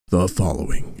The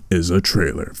following is a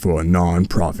trailer for a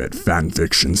non-profit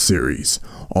fanfiction series.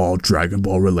 All Dragon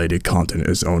Ball related content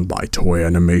is owned by Toei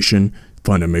Animation,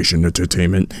 Funimation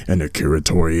Entertainment, and Akira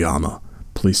Toriyama.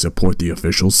 Please support the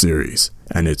official series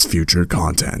and its future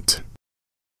content.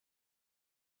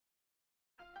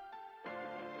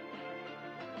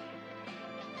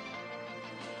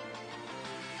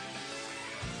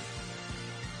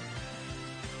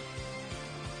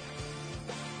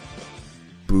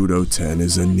 Budoten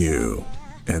is anew,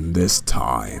 and this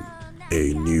time,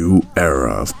 a new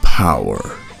era of power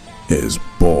is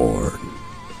born.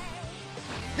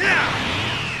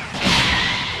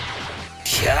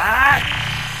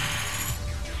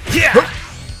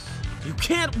 You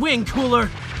can't win, Cooler!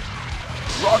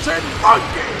 Rotten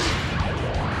monkey!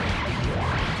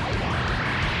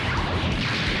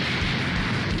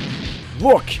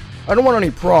 Look, I don't want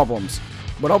any problems,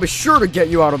 but I'll be sure to get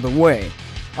you out of the way.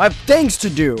 I have things to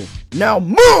do. Now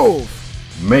move!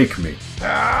 Make me.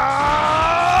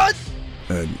 An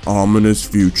ominous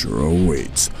future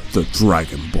awaits the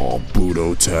Dragonball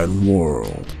Budoten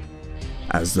world.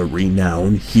 As the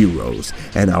renowned heroes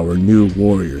and our new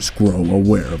warriors grow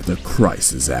aware of the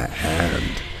crisis at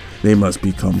hand, they must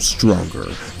become stronger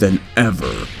than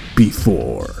ever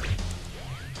before.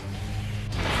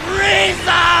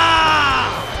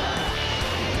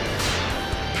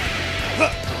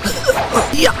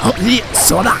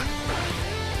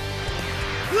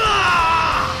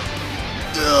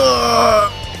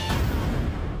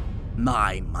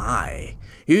 My,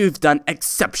 you've done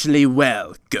exceptionally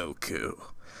well, Goku.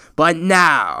 But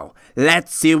now,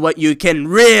 let's see what you can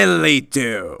really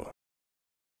do.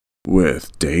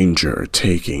 With danger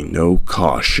taking no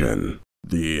caution,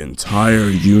 the entire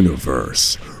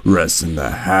universe rests in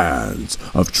the hands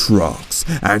of Trunks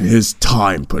and his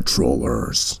time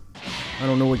patrollers. I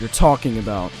don't know what you're talking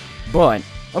about, but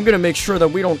I'm gonna make sure that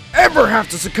we don't ever have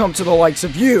to succumb to the likes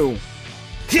of you!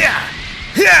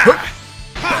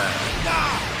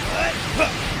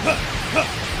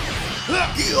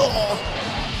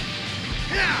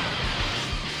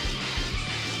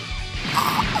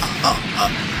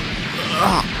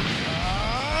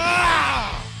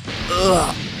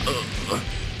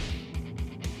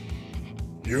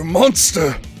 You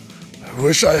monster! I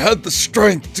wish I had the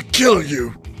strength to kill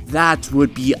you. That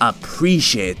would be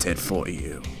appreciated for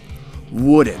you,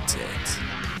 wouldn't it?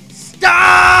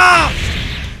 Stop!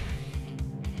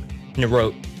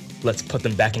 Narote, let's put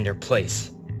them back in their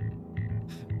place.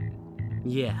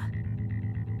 Yeah.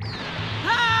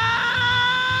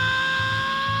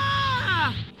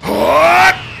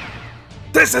 What?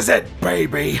 This is it,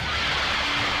 baby!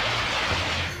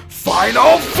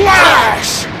 Final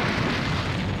Flash!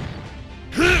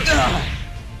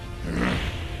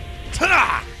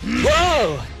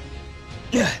 Whoa!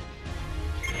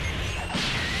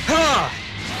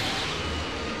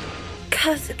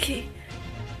 Kazuki,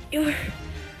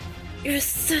 you're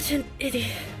such an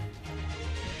idiot.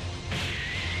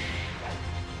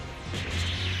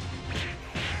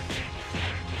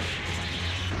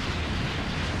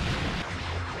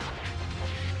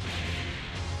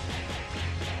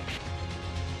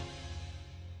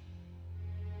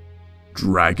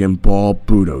 Dragonball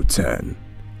Budoten,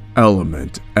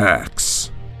 Element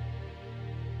X.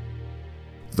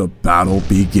 The battle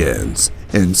begins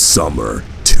in summer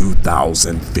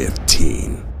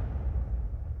 2015.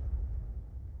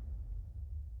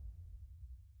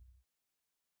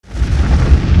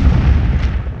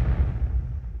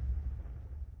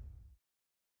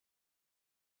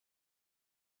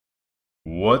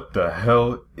 What the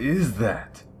hell is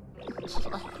that?